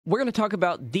We're going to talk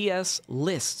about DS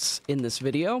lists in this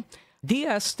video.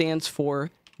 DS stands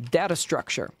for data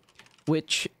structure,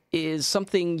 which is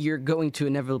something you're going to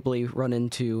inevitably run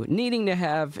into needing to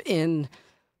have in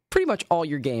pretty much all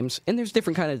your games. And there's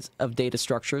different kinds of data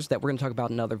structures that we're going to talk about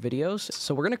in other videos.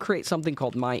 So we're going to create something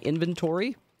called my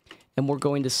inventory, and we're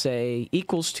going to say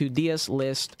equals to DS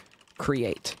list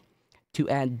create. To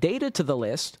add data to the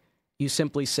list, you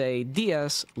simply say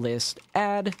DS list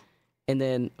add, and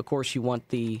then of course you want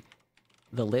the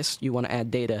list you want to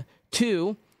add data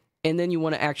to, and then you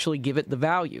want to actually give it the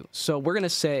value. So we're going to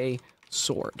say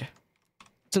sword.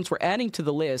 Since we're adding to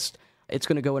the list, it's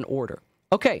going to go in order.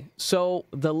 Okay, so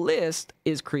the list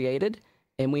is created,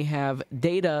 and we have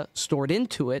data stored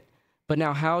into it, but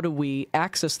now how do we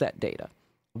access that data?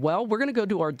 Well, we're going to go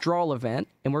to our draw event,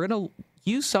 and we're going to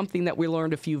use something that we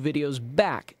learned a few videos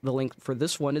back. The link for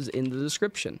this one is in the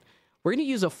description. We're going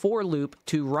to use a for loop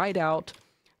to write out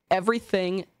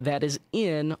everything that is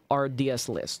in our DS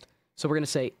list. So we're going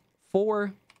to say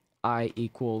for I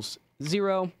equals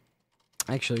 0.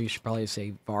 Actually, you should probably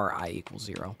say var I equals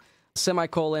 0.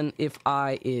 Semicolon, if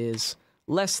I is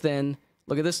less than,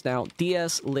 look at this now,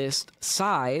 DS list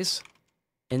size,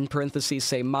 in parentheses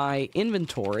say my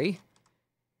inventory,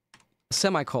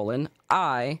 semicolon,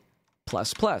 I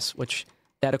plus plus, which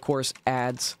that of course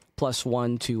adds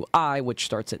 +1 to I, which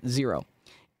starts at 0.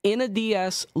 In a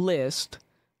DS list,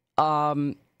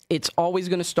 it's always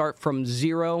going to start from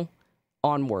 0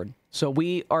 onward. So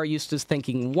we are used to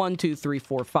thinking 1, 2, 3,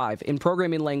 4, 5. In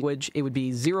programming language, it would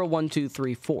be 0, 1, 2,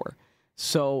 3, 4.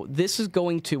 So this is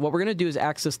going to, what we're going to do is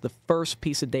access the first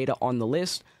piece of data on the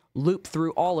list, loop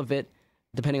through all of it,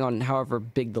 depending on however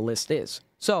big the list is.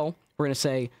 So we're going to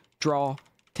say draw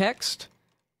text,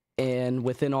 and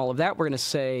within all of that, we're going to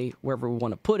say wherever we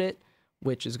want to put it,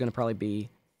 which is going to probably be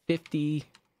 50,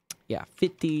 yeah,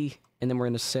 50, and then we're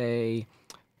going to say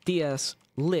DS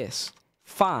list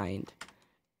find.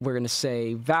 We're going to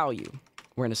say value.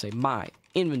 We're going to say my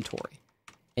inventory,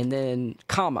 and then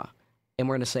comma, and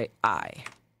we're going to say I.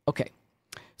 Okay,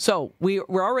 so we're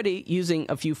already using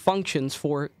a few functions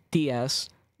for DS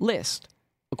list.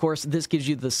 Of course, this gives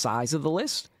you the size of the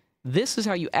list. This is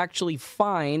how you actually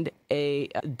find a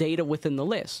data within the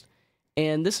list.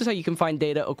 And this is how you can find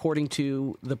data according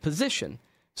to the position.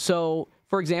 So,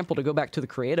 for example, to go back to the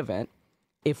create event,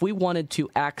 if we wanted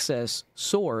to access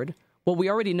sword, well, we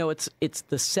already know it's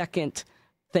the second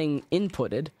thing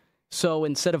inputted. So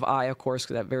instead of I, of course,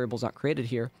 because that variable's not created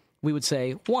here, we would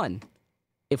say 1.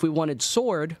 If we wanted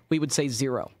sword, we would say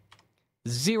 0.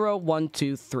 0, 1,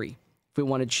 2, 3. If we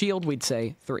wanted shield, we'd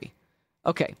say 3.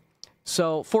 Okay.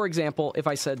 So, for example, if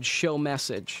I said show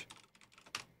message,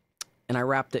 and I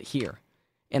wrapped it here,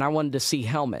 and I wanted to see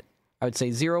helmet, I would say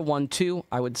 0, 1, 2,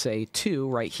 I would say 2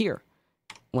 right here.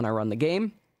 When I run the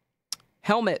game,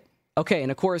 helmet, okay,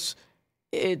 and of course,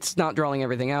 it's not drawing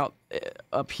everything out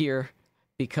up here,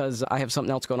 because I have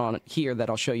something else going on here that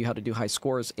I'll show you how to do high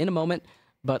scores in a moment,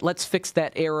 but let's fix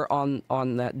that error on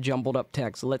that jumbled up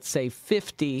text. Let's say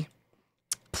 50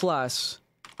 plus,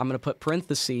 I'm going to put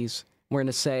parentheses, we're going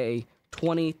to say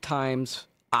 20 times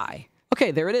I.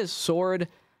 Okay, there it is. Sword,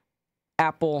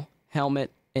 apple,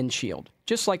 helmet, and shield.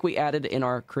 Just like we added in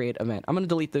our create event. I'm going to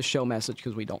delete this show message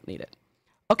because we don't need it.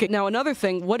 Okay, now another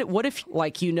thing, what if,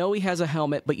 like, you know he has a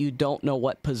helmet, but you don't know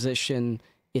what position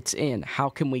it's in? How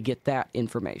can we get that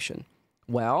information?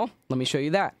 Well, let me show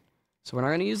you that. So we're not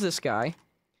going to use this guy,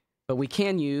 but we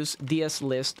can use DS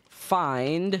list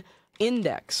find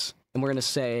index. And we're going to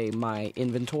say my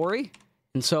inventory.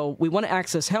 And so we want to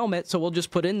access helmet, so we'll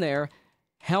just put in there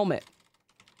helmet.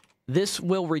 This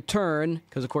will return,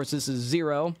 because of course this is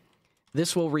 0,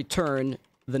 this will return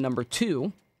the number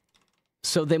 2,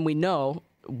 so then we know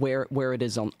where it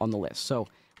is on the list. So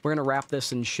we're going to wrap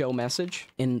this in show message,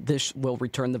 and this will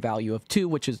return the value of 2,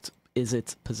 which is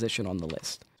its position on the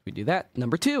list. We do that,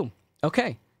 number 2.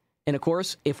 Okay, and of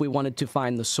course, if we wanted to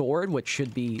find the sword, which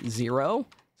should be 0,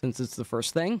 since it's the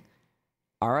first thing,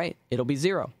 all right, it'll be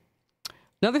 0.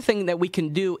 Another thing that we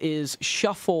can do is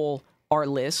shuffle our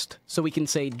list. So we can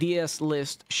say DS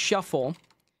list shuffle,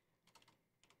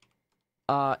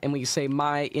 and we can say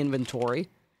my inventory.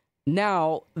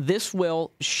 Now, this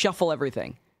will shuffle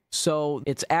everything. So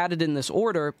it's added in this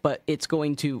order, but it's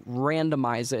going to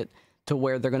randomize it to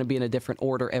where they're going to be in a different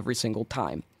order every single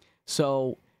time.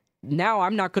 So now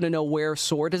I'm not going to know where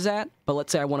sword is at, but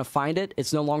let's say I want to find it.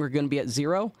 It's no longer going to be at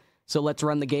 0. So let's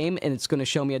run the game, and it's going to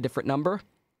show me a different number.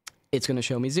 It's going to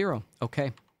show me 0.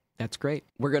 Okay, that's great.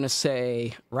 We're going to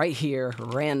say right here,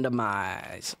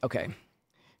 randomize. Okay,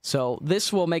 so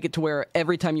this will make it to where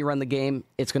every time you run the game,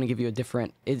 it's going to give you a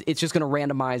different, it's just going to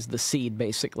randomize the seed,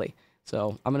 basically.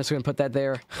 So I'm just going to put that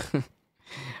there.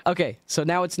 Okay, so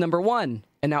now it's number 1.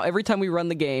 And now every time we run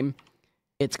the game,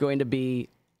 it's going to be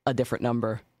a different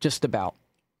number, just about.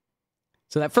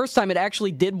 So that first time it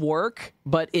actually did work,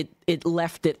 but it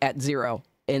left it at 0.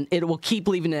 And it will keep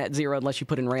leaving it at 0 unless you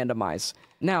put in randomize.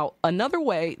 Now, another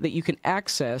way that you can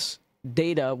access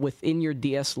data within your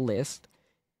DS list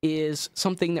is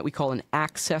something that we call an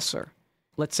accessor.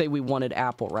 Let's say we wanted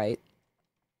Apple, right?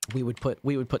 We would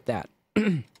put that.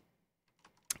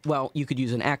 Well, you could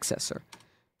use an accessor.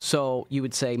 So you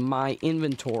would say my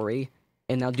inventory,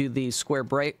 and now do these square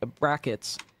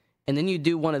brackets, and then you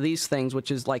do one of these things,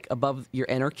 which is like above your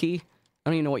enter key. I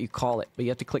don't even know what you call it, but you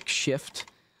have to click shift.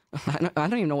 I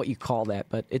don't even know what you call that,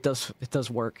 but it does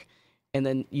work. And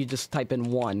then you just type in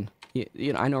 1.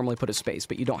 You know, I normally put a space,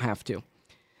 but you don't have to.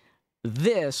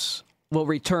 This will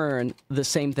return the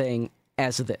same thing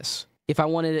as this. If I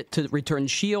wanted it to return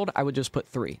shield, I would just put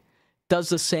 3. Does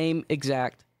the same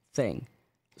exact thing.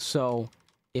 So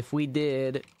if we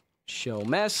did show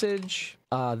message,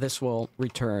 this will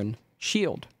return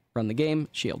shield. Run the game,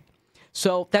 shield.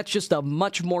 So that's just a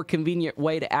much more convenient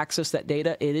way to access that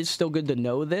data. It is still good to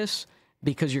know this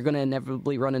because you're going to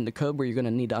inevitably run into code where you're going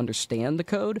to need to understand the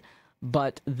code,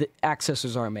 but the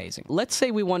accessors are amazing. Let's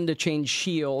say we wanted to change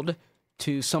shield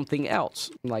to something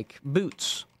else, like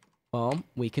boots. Well,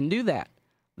 we can do that.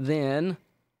 Then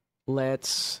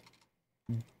let's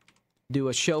do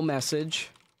a show message,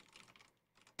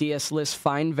 DS list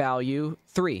find value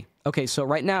 3. Okay, so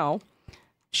right now,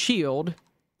 shield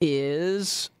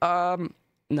is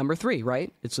number 3,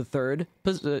 right? It's the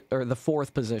the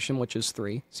 4th position, which is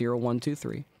 3. 0, 1, 2,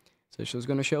 3. So this is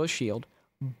going to show a shield.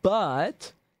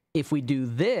 But if we do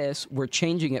this, we're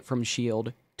changing it from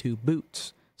shield to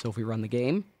boots. So if we run the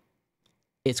game,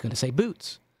 it's going to say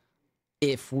boots.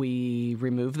 If we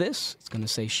remove this, it's going to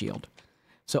say shield.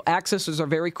 So accessors are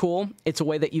very cool. It's a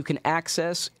way that you can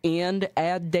access and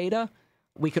add data.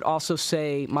 We could also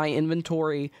say my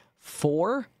inventory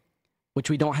 4, which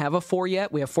we don't have a 4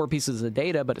 yet. We have 4 pieces of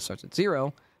data, but it starts at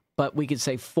 0. But we could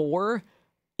say 4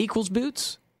 equals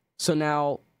boots. So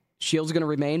now shield's going to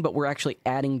remain, but we're actually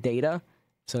adding data.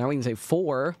 So now we can say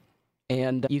 4,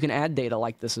 and you can add data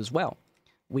like this as well.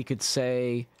 We could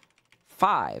say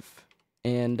 5,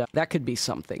 and that could be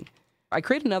something. I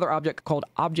create another object called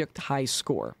object high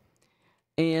score.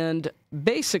 And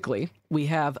basically, we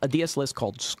have a DS list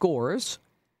called scores,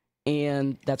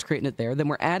 and that's creating it there. Then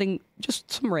we're adding just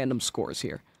some random scores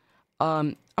here.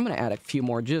 I'm going to add a few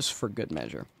more just for good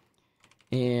measure.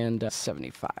 And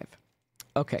 75.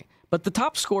 Okay, but the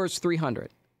top score is 300.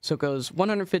 So it goes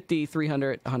 150,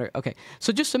 300, 100. Okay,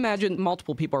 so just imagine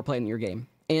multiple people are playing your game,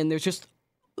 and there's just,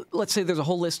 let's say there's a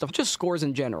whole list of just scores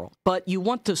in general, but you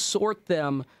want to sort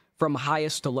them from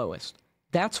highest to lowest.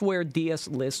 That's where DS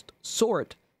list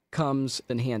sort comes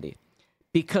in handy.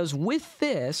 Because with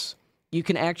this, you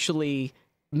can actually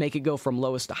make it go from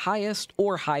lowest to highest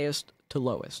or highest to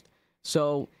lowest.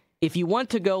 So if you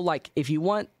want to go like, if you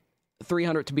want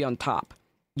 300 to be on top,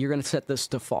 you're going to set this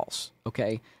to false,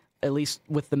 okay? At least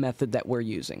with the method that we're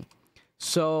using.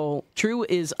 So true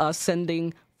is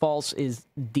ascending, false is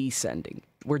descending.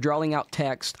 We're drawing out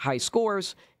text, high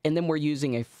scores, and then we're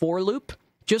using a for loop,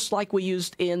 just like we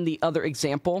used in the other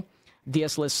example.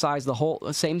 DS list size,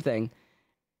 the same thing.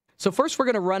 So first we're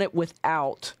going to run it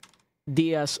without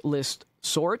DS list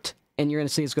sort, and you're going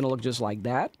to see it's going to look just like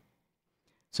that.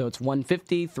 So it's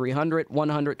 150, 300,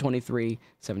 123,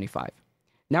 75.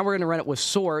 Now we're going to run it with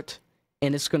sort,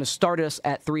 and it's going to start us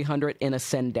at 300 and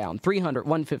ascend down. 300,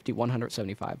 150,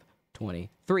 175,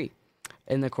 23.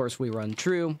 And of course we run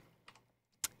true,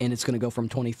 and it's going to go from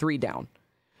 23 down.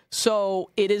 So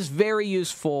it is very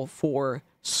useful for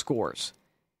scores.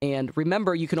 And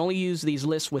remember, you can only use these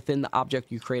lists within the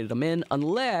object you created them in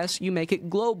unless you make it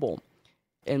global,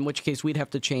 in which case we'd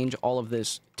have to change all of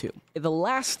this too. The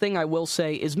last thing I will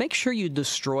say is make sure you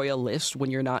destroy a list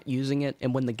when you're not using it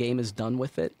and when the game is done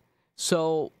with it.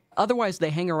 So otherwise they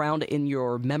hang around in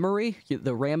your memory,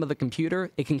 the RAM of the computer.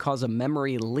 It can cause a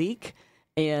memory leak,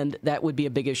 and that would be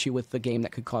a big issue with the game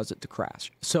that could cause it to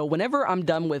crash. So whenever I'm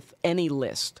done with any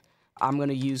list, I'm going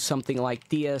to use something like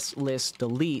DS list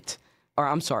delete, or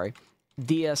I'm sorry,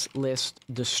 DS list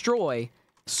destroy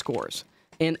scores.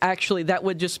 And actually, that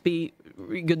would just be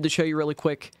good to show you really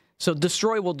quick. So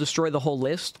destroy will destroy the whole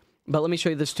list, but let me show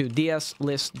you this too. DS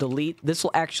list delete. This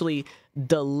will actually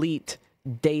delete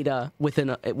data within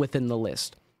the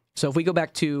list. So if we go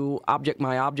back to object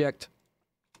my object,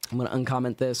 I'm going to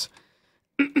uncomment this.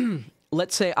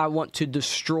 Let's say I want to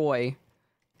destroy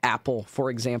Apple,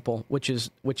 for example, which is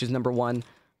number 1.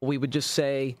 We would just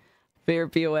say favorite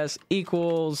POS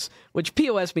equals, which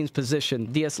POS means position,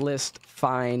 DS list,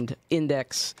 find,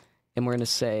 index, and we're going to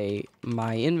say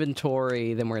my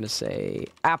inventory, then we're going to say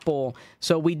Apple.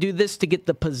 So we do this to get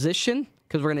the position,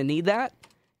 because we're going to need that,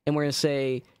 and we're going to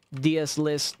say DS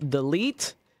list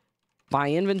delete, my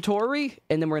inventory,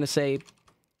 and then we're going to say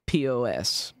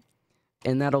POS,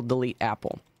 and that'll delete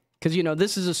Apple. Because, you know,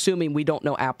 this is assuming we don't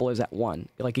know Apple is at 1.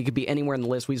 Like, it could be anywhere in the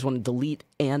list. We just want to delete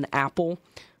an Apple.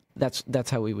 That's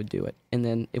how we would do it. And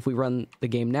then if we run the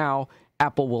game now,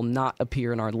 Apple will not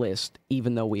appear in our list,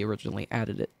 even though we originally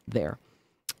added it there.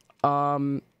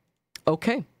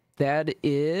 Okay, that's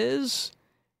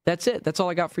it. That's all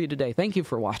I got for you today. Thank you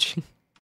for watching.